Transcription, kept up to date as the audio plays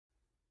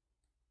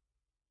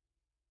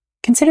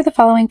Consider the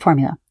following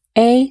formula.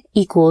 A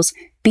equals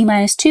B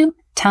minus 2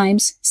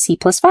 times C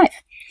plus 5.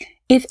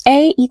 If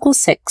A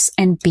equals 6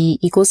 and B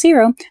equals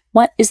 0,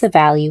 what is the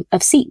value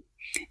of C?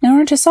 In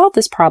order to solve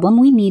this problem,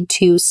 we need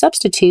to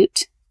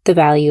substitute the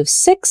value of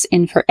 6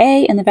 in for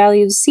A and the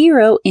value of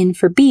 0 in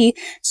for B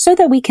so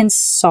that we can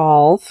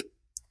solve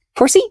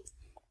for C.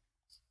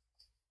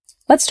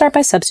 Let's start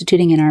by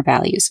substituting in our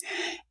values.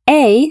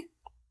 A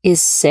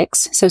is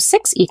 6, so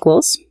 6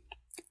 equals,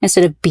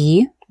 instead of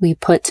B, we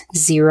put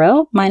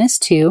 0 minus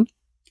 2,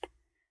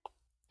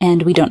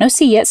 and we don't know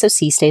C yet, so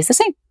C stays the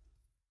same.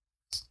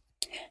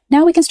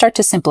 Now we can start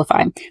to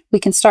simplify. We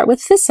can start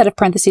with this set of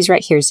parentheses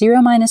right here.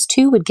 0 minus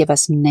 2 would give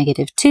us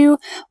negative 2.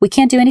 We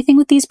can't do anything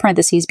with these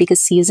parentheses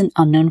because C is an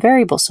unknown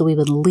variable, so we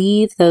would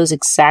leave those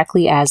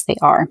exactly as they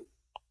are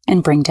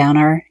and bring down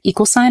our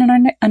equal sign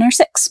on our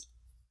 6.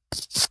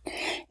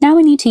 Now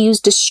we need to use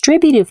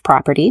distributive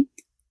property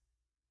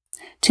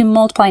to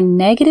multiply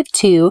negative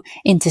 2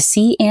 into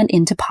C and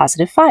into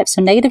positive 5.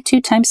 So negative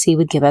 2 times C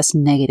would give us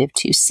negative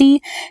 2C.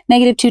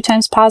 Negative 2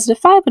 times positive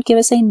 5 would give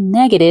us a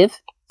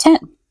negative 10.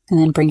 And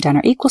then bring down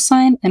our equal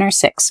sign and our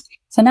 6.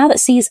 So now that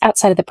C is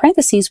outside of the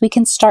parentheses, we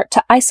can start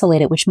to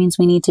isolate it, which means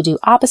we need to do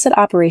opposite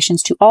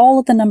operations to all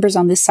of the numbers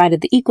on this side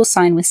of the equal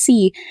sign with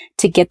C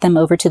to get them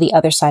over to the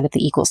other side of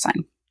the equal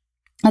sign.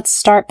 Let's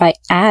start by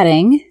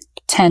adding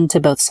 10 to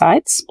both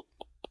sides.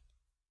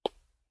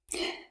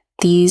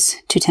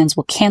 These two 10s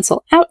will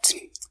cancel out.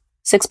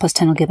 6 plus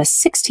 10 will give us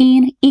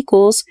 16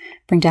 equals,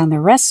 bring down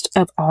the rest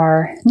of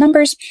our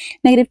numbers,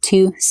 negative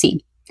 2C.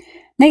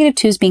 Negative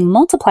 2 is being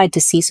multiplied to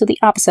C, so the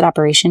opposite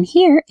operation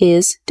here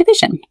is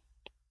division.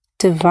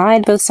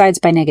 Divide both sides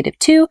by negative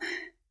 2.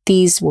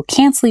 These will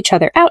cancel each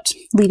other out,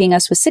 leaving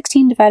us with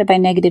 16 divided by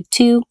negative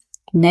 2,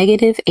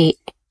 negative 8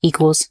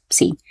 equals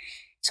C.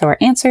 So our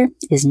answer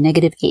is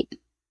negative 8.